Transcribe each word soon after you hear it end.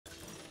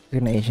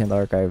An ancient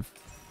archive.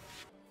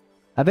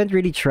 I haven't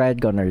really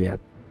tried Gunner yet.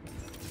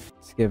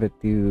 Let's give it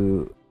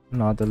to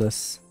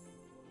Nautilus.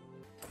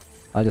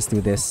 I'll just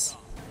do this.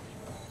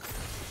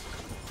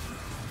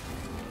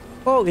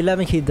 Oh,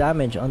 11k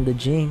damage on the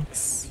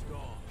Jinx.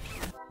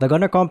 The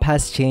Gunner comp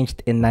has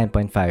changed in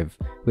 9.5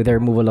 with the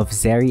removal of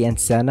Zeri and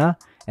Senna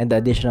and the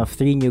addition of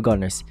 3 new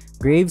Gunners,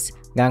 Graves,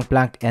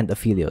 Gangplank, and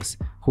Aphelios,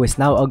 who is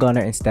now a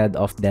Gunner instead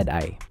of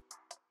Deadeye.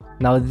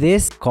 Now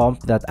this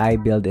comp that I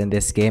build in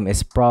this game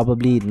is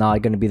probably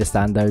not going to be the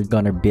standard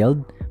Gunner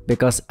build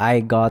because I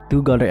got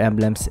 2 Gunner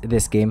emblems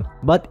this game,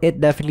 but it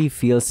definitely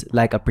feels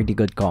like a pretty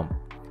good comp.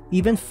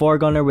 Even 4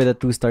 Gunner with a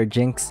 2-star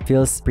Jinx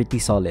feels pretty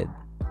solid.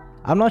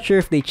 I'm not sure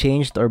if they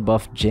changed or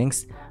buffed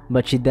Jinx,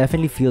 but she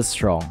definitely feels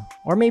strong.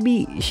 Or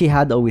maybe she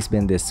had always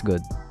been this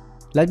good.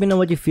 Let me know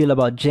what you feel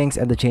about Jinx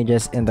and the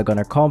changes in the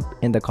Gunner comp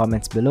in the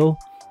comments below.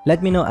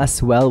 Let me know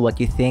as well what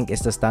you think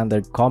is the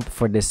standard comp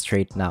for this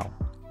trait now.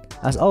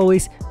 As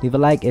always, leave a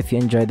like if you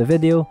enjoyed the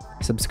video,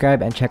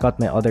 subscribe and check out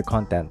my other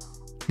content.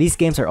 These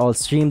games are all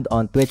streamed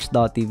on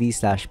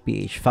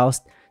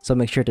twitch.tv/PHFaust, so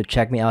make sure to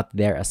check me out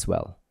there as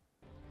well.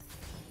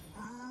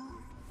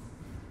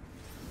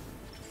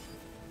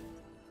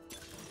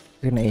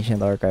 An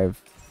ancient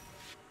archive.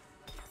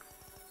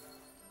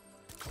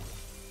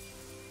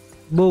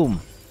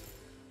 Boom!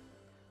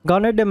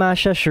 Gunner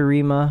Demasha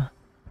Shurima.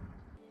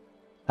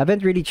 I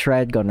haven't really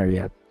tried Gunner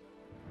yet.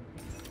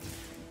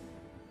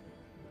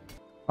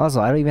 Also,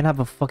 I don't even have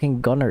a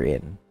fucking Gunner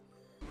in.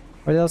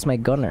 Where the hell's my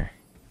Gunner?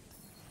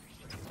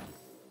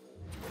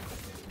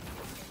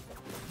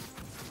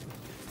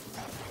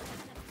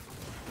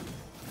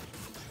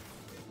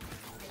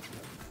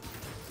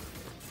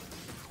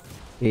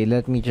 Okay,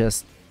 let me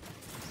just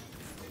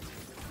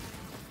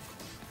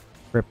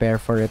prepare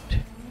for it.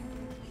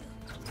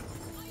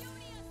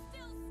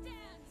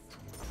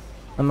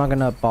 I'm not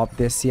gonna pop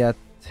this yet.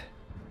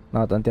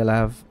 Not until I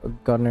have a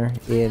Gunner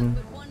in.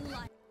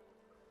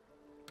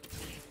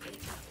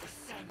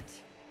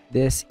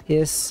 This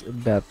is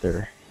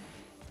better.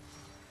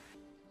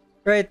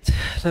 Right,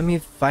 let me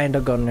find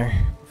a Gunner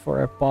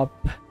before I pop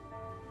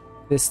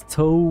this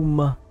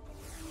tome.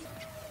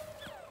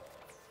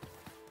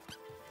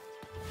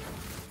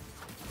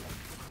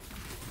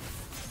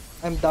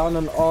 I'm down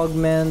on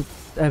augment.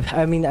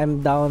 I mean,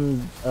 I'm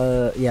down.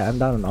 Yeah, I'm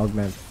down on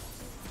augment.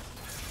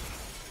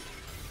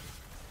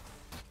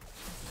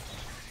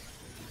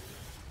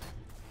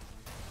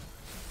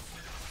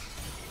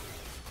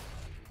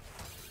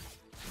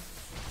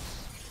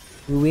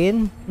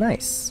 Win?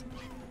 Nice.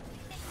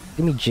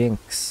 Give me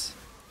Jinx.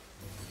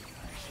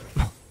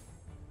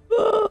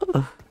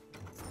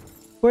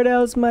 Where the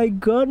hell's my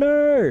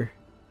Gunner?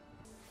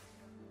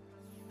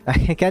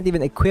 I can't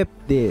even equip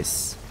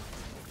this.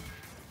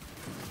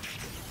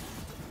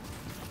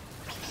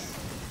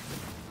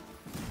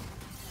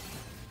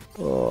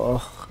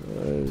 Oh,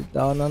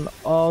 down on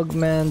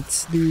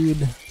augments,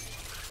 dude.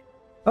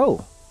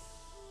 Oh,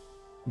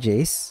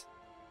 Jayce.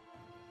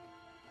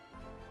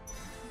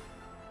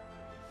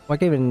 What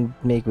can I even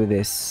make with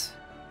this?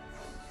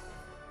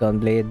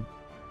 Gunblade.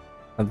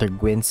 Another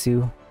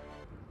Gwynsu.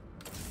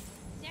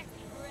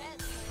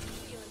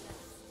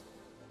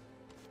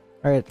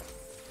 Alright,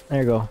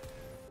 there you go.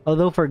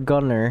 Although for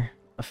Gunner,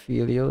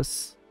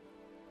 Aphelios,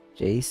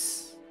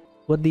 Jayce.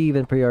 What do you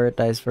even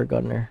prioritize for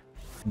Gunner?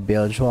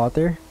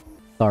 Bilgewater?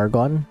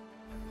 Targon?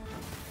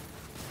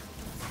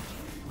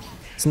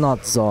 It's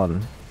not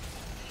Zon.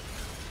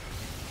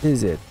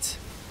 Is it?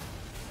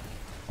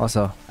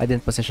 Also, I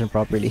didn't position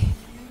properly.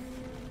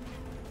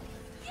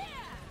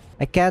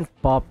 I can't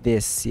pop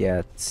this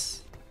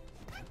yet.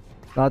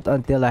 Not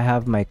until I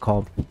have my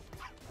comp.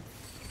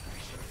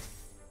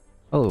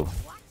 Oh.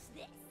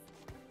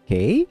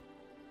 Okay.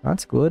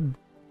 That's good.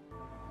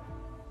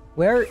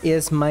 Where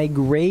is my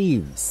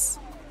Graves?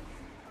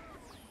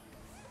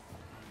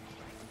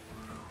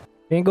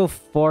 I'm gonna go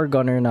for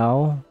Gunner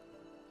now.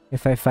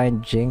 If I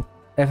find Jinx.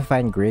 If I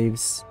find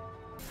Graves.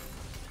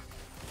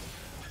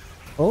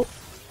 Oh.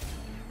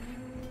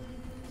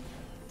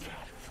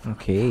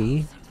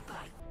 Okay.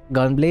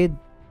 Gunblade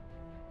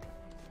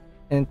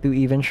into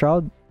Even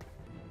Shroud.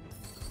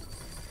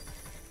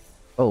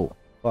 Oh,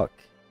 fuck.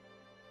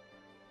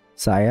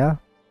 Saya?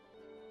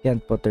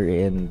 Can't put her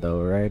in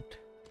though, right?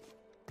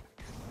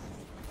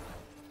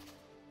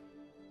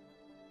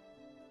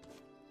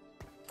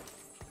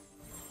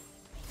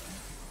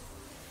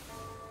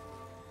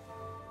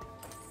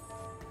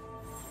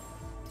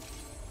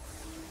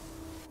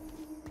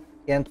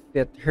 Can't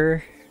fit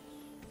her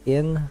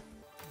in.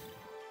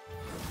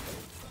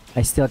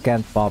 I still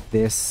can't pop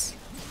this.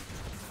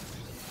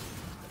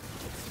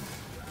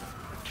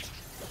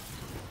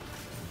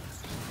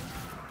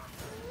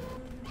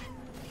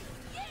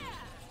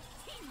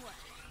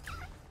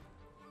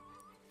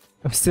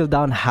 I'm still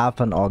down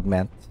half on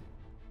augment.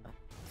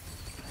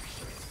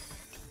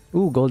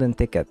 Ooh, golden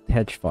ticket,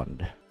 hedge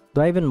fund.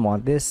 Do I even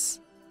want this?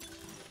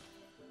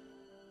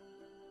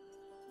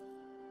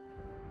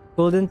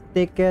 Golden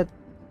ticket,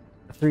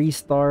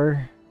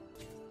 3-star.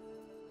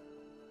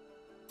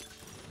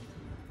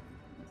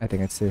 I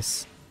think it's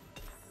this.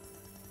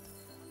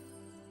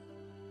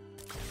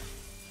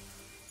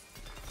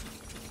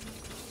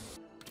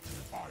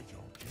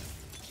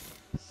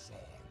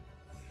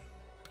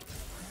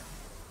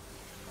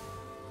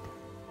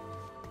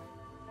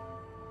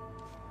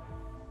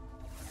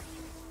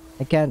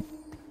 I can't.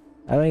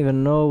 I don't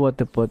even know what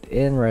to put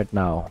in right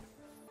now.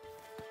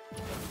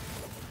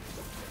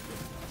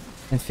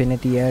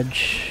 Infinity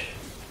Edge.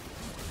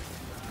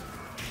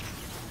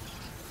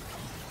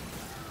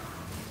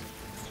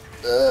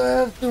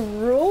 I have to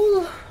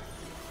roll?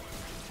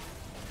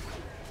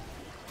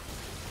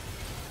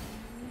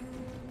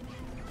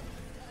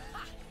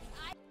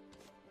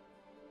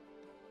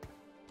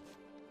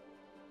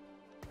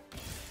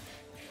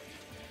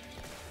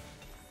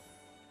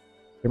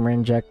 Shimmer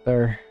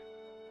Injector.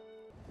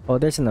 Oh,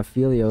 there's an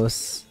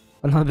Aphelios.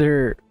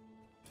 Another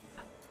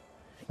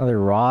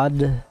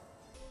rod.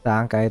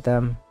 Tank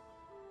item.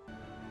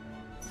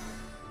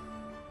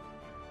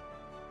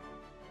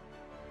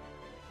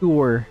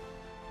 Sure.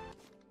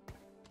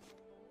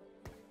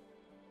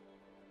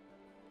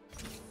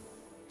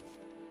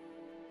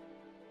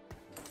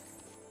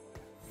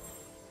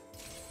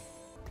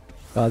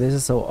 Oh, this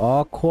is so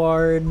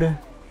awkward.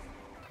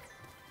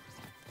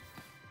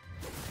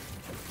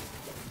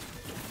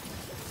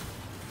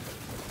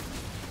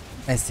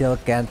 I still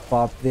can't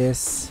pop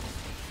this.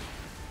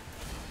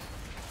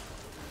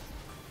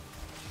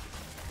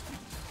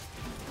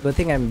 But I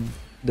think I'm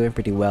doing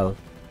pretty well.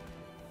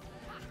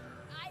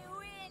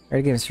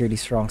 Our game is really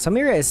strong.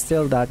 Samira is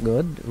still that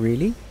good,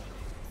 really?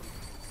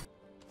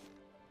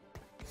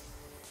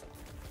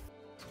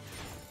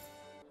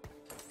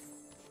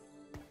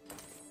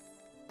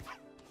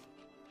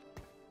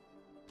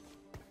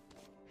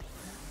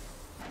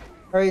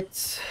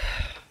 Alright.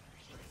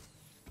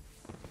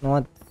 You know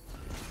what?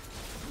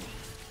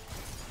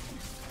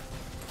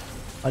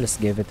 I'll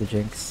just give it to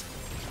Jinx.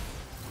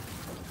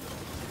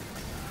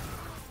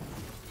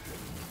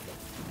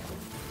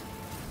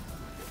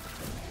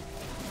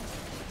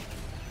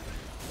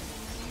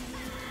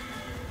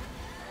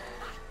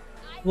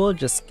 We'll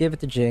just give it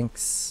to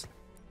Jinx.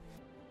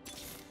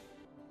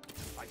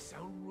 If I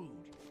sound rude,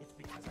 it's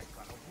because I've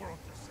got a world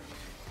to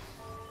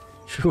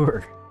serve.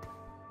 Sure.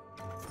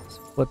 Let's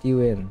put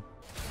you in.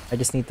 I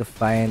just need to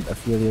find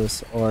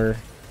Aphelios or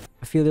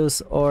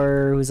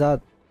who's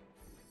that?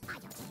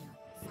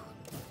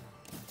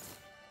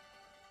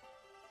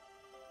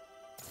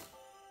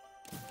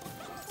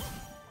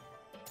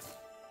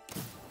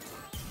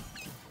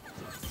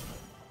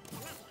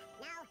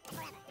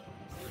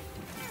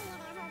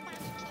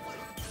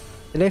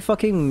 Did I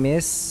fucking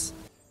miss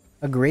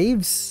a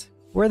Graves?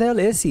 Where the hell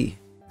is he?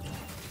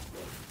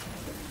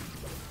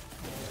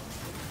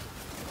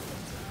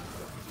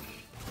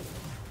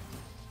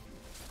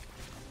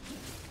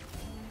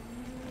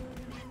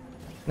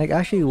 Like,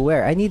 actually,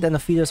 where? I need an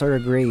Aphelios or a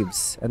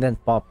Graves and then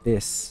pop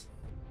this.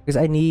 Because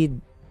I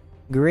need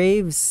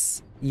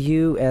Graves,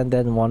 you, and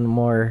then one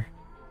more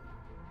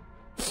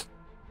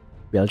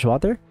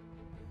Bilgewater?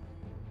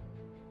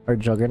 Or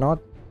Juggernaut?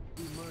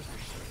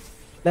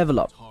 Level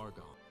up.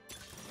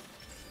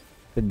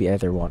 Could be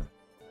either one.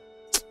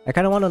 I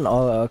kind of want an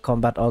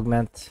combat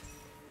augment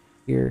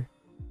here.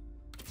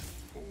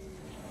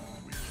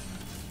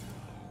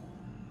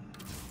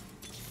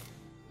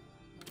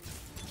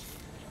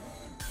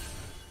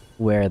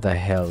 Where the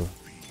hell?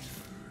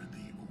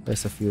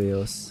 There's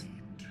Aphelios.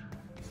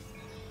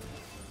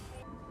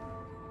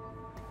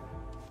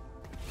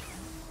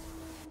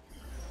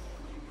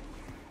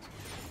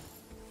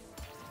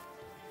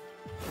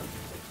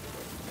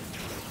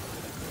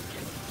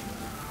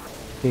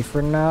 Okay,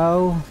 for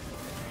now,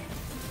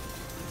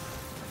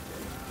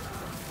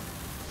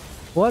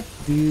 what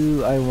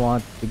do I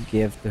want to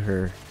give to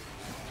her?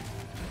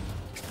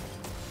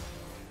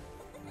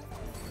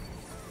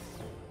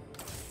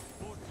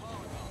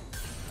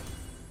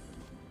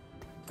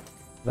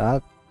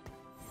 That.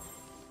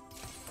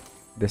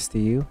 This to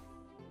you.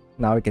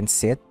 Now we can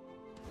sit.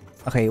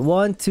 Okay,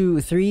 1,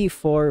 2, 3,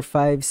 4,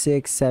 5,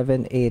 6,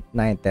 7, 8,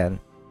 9, 10.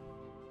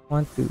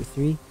 1, 2,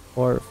 3,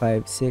 4,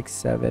 5, 6,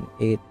 7,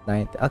 8,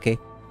 9, 10. Okay.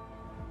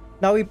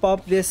 Now we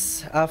pop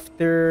this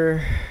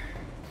after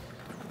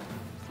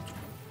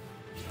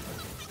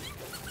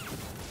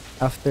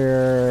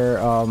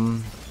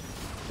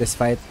this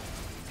fight.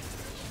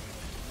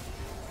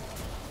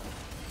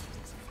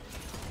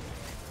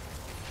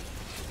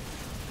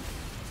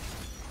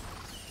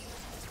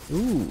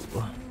 Ooh,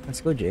 let's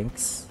go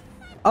Jinx.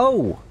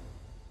 Oh!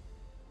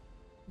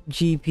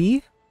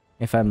 GP?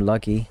 If I'm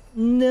lucky.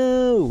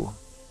 No!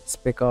 Let's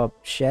pick up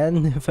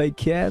Shen if I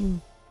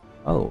can.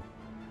 Oh.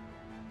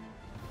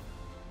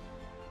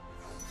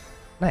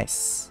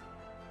 Nice.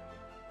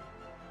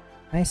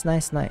 Nice,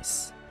 nice,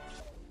 nice.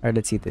 Alright,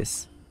 let's see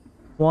this.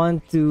 1,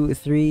 2,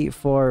 3,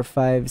 4,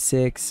 5,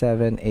 6,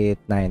 7, 8,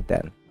 9,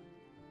 10.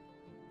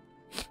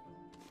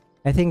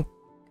 I think,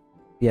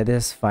 yeah,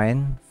 this is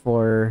fine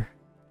for...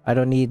 I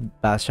don't need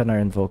Bastion or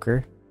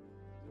Invoker.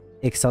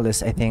 Ixal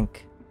is, I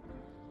think...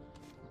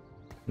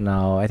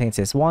 No, I think it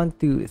says 1,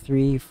 2,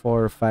 3,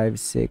 4, 5,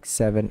 6,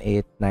 7,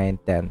 8, 9,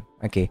 10.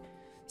 Okay.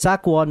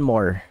 Sack one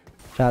more.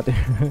 Chat.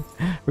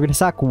 We're gonna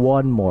sack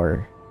one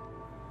more.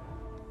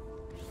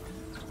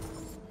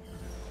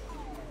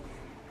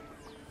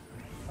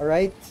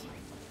 Alright.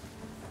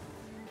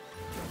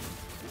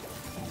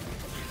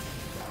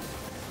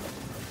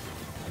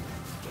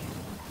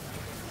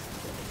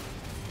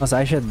 Also,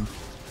 I should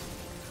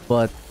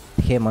put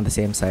him on the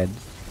same side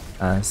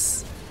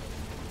as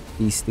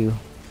these two.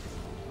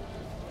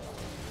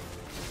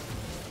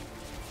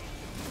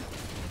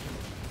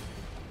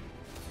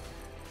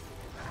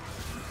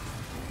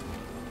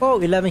 Oh,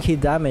 11k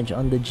damage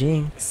on the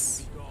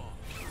Jinx.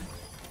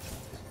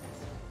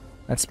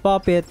 Let's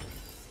pop it.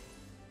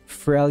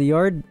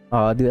 Freljord.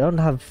 Oh, dude, I don't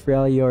have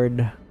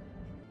Freljord.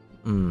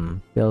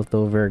 Built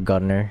over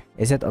Gunner.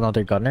 Is it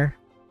another Gunner?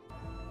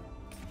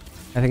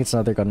 I think it's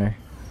another Gunner.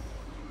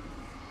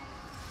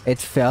 It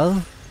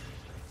fell?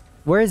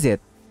 Where is it?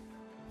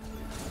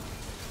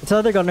 It's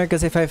another Gunner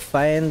because if I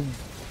find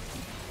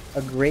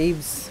a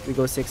Graves, we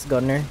go 6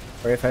 Gunner.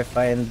 Or if I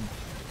find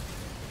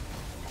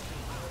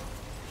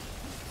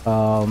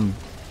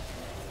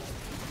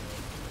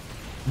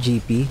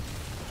GP.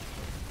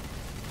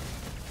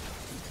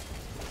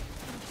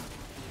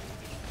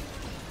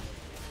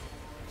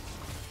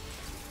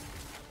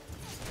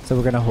 So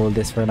we're gonna hold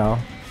this for now.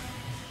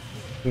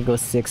 We go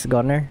 6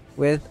 Gunner.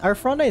 With our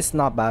front line is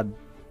not bad.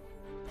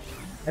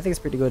 I think it's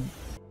pretty good.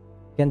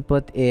 Can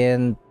put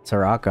in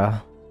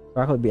Soraka.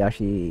 Soraka would be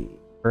actually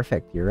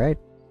perfect, you're right.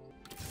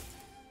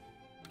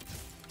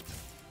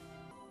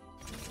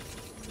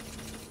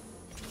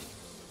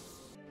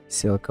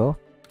 Silco.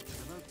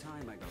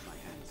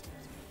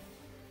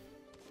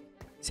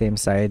 Same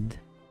side.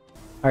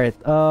 Alright,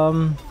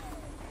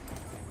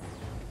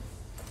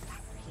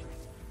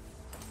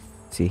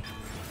 see.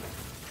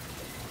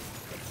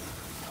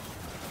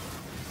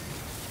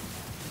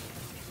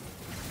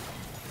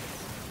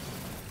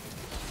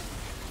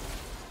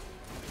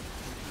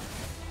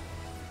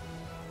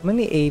 How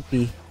many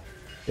AP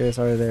there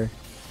are there?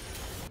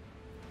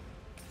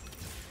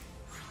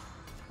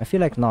 I feel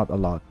like not a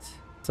lot.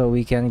 So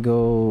we can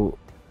go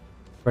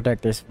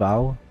Protector's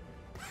Vow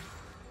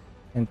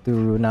into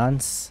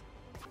Runans.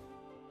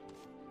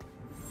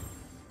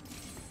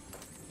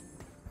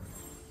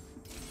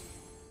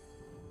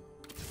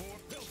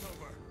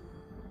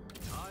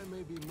 I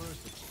may be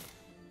merciful,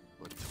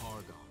 but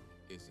Targon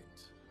isn't.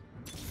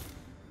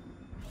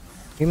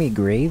 Give me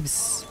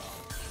Graves.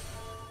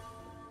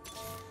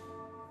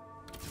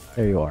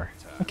 There you are.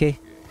 Okay.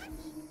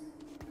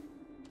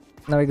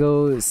 Now we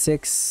go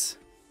 6.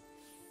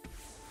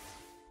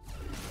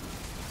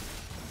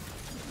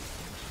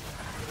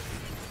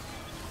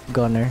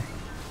 Gunner.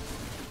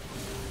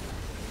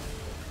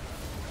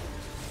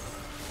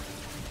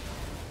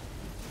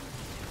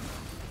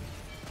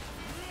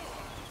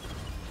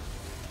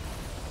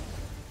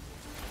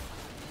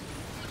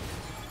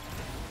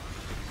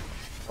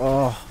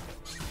 Oh,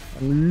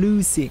 I'm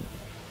losing.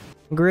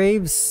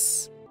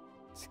 Graves.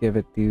 Let's give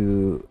it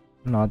to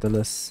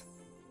Nautilus.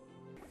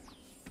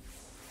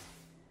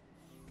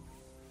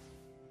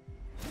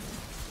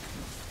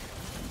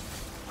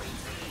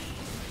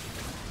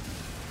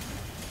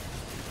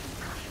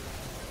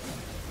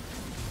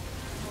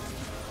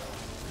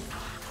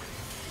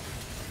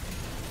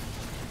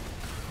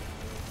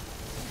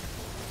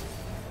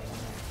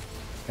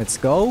 Let's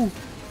go.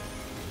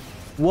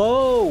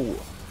 Whoa.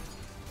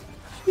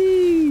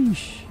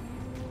 Sheesh.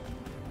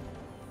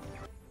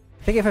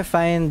 I think if I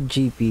find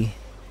GP,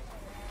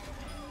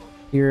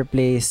 you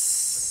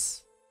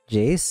replace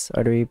Jayce,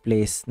 or do we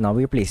replace... No,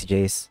 we replace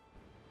Jayce.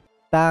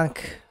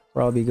 Tank,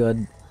 probably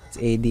good. It's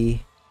AD.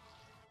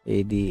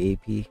 AD,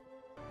 AP.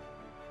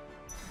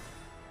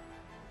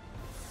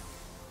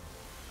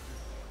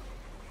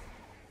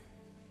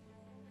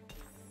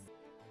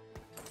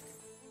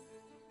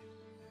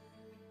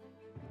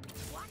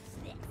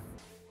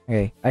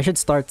 Okay, I should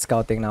start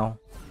scouting now.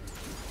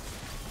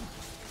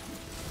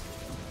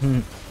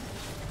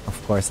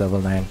 Of course, level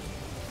 9.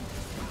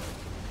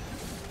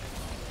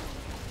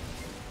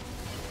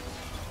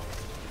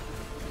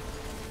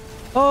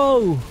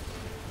 Oh!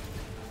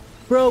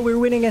 Bro, we're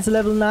winning against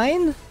level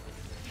 9?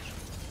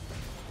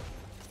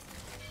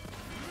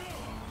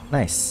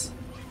 Nice.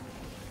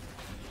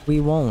 We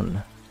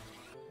won.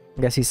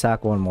 I guess we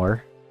sack one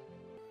more.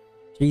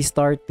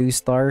 3-star,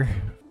 2-star.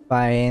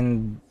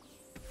 Find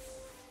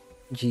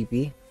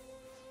GP.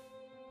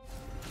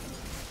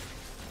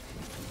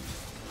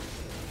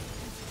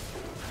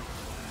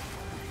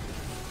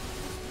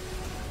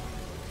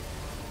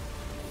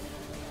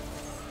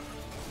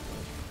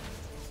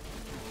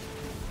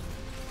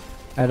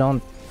 I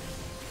don't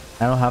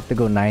have to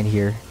go 9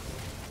 here.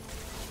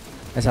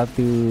 I just have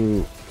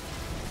to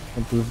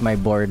improve my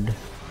board.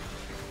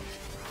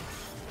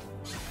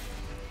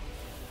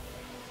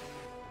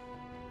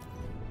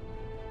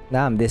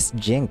 Damn, this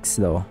Jinx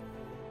though.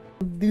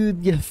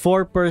 Dude, get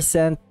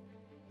 4%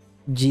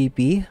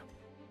 GP.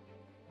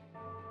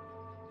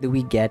 Do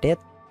we get it?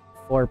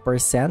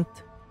 4%?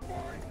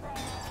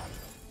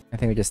 I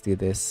think we just do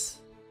this.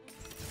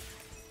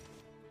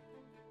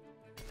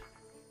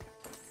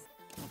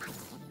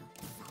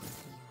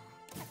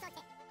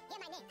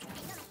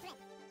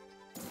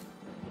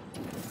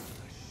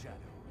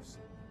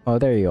 Oh,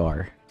 there you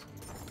are.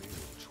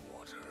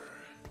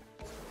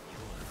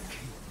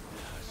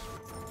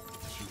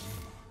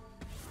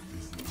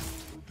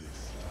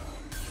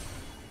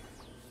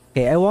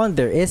 Okay, I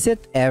wonder, is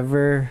it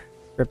ever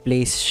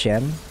replace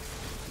Shen?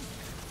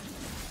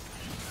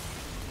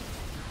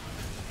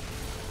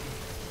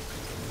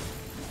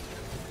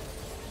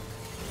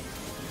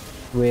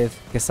 With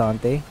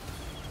Cassante?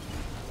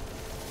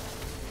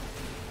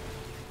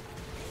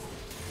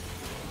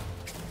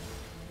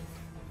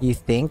 You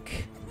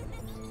think?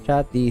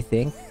 Chat, do you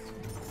think?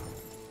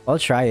 I'll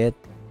try it.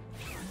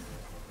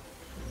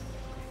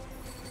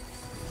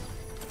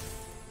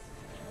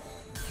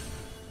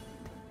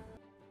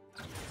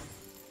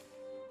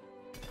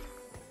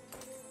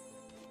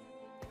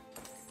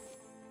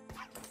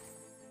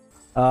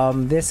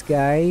 This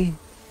guy.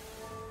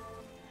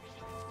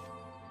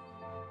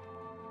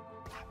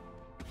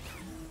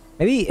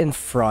 Maybe in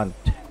front.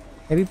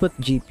 Maybe put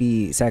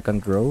GP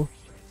second row.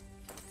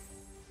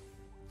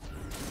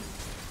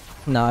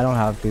 No, I don't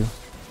have to.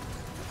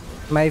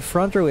 My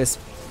front row is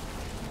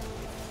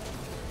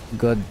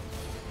good,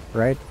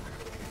 right?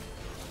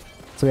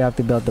 So we have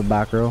to build the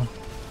back row.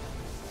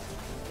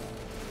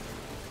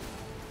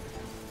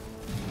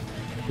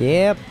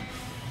 Yep.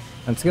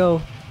 Let's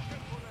go.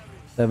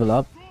 Level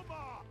up.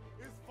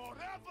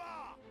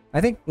 I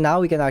think now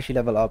we can actually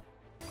level up.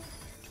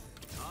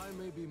 I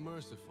may be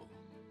merciful,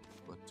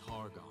 but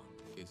Targon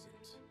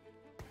isn't.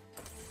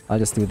 I'll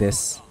just do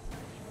this.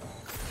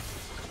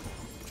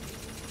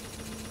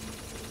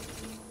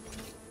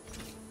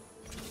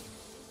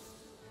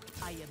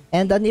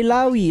 And an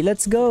Ilawi,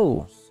 let's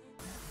go.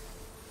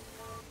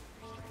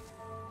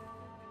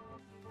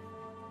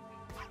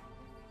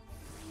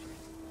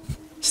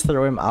 Just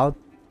throw him out.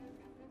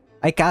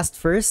 I cast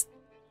first.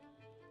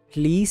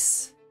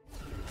 Please.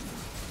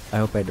 I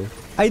hope I do.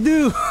 I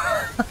do!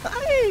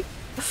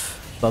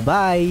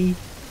 Bye-bye,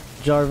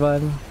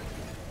 Jarvan.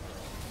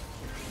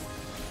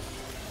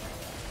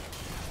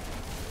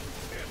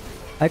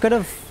 I could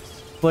have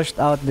pushed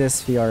out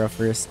this Fiora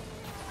first.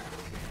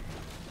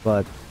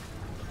 But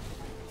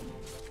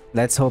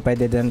let's hope I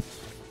didn't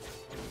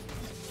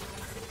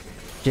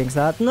jinx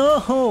that.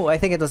 No! I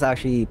think it was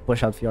actually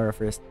push out Fiora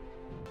first.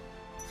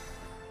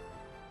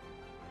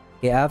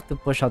 Okay, I have to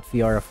push out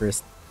Fiora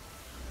first.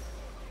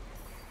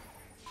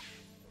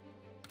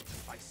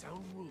 If I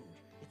sound rude,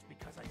 it's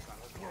because I got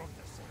a world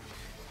to save.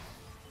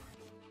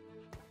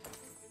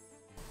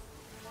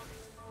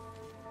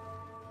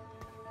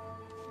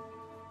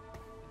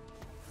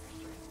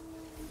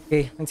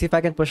 Okay, let's see if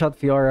I can push out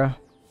Fiora.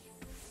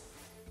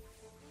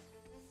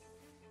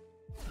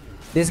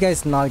 This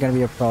guy's not gonna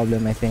be a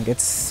problem, I think.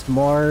 It's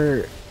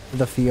more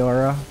the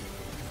Fiora.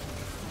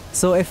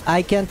 So if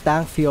I can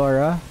tank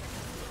Fiora,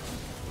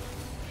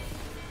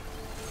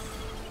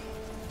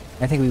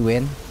 I think we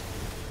win.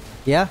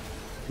 Yeah,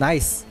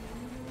 nice.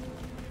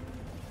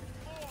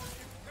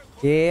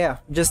 Yeah,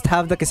 just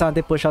have the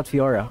Cassante push out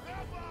Fiora.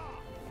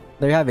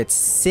 There you have it.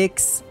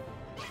 6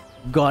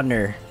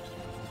 Gunner.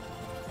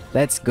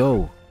 Let's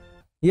go.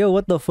 Yo,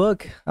 what the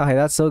fuck? Okay,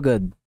 that's so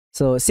good.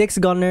 So 6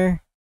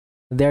 Gunner.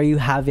 There you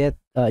have it.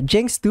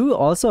 Jinx 2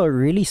 also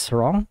really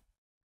strong.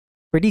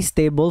 Pretty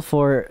stable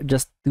for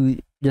just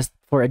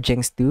for a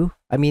Jinx 2.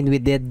 I mean, we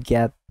did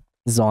get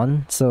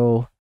Zon,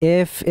 so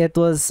if it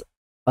was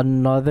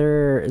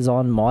another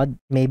Zon mod,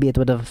 maybe it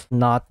would have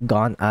not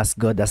gone as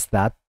good as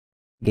that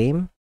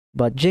game.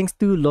 But Jinx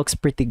 2 looks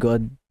pretty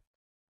good.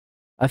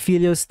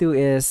 Aphelios 2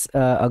 is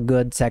a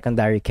good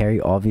secondary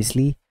carry,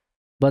 obviously.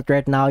 But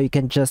right now, you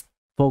can just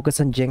focus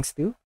on Jinx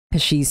 2.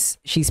 She's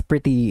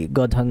pretty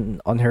good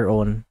on her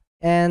own.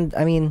 And,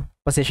 I mean,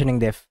 positioning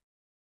diff.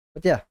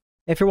 But yeah,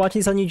 if you're watching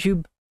this on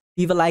YouTube,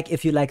 leave a like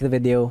if you like the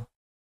video.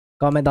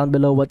 Comment down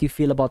below what you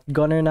feel about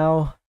Gunner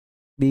now.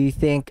 Do you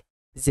think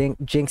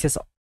Jinx is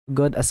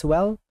good as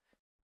well?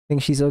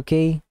 Think she's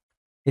okay?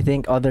 You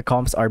think other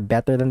comps are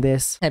better than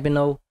this? Let me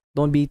know.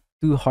 Don't be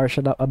too harsh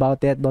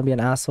about it. Don't be an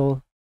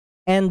asshole.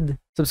 And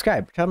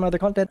subscribe. Try more other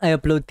content. I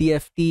upload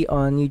TFT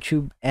on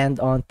YouTube and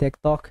on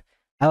TikTok.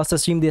 I also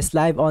stream this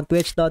live on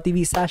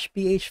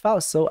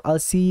twitch.tv/PHFaust. So I'll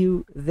see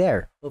you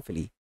there,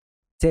 hopefully.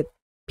 That's it.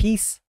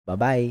 Peace.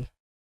 Bye-bye.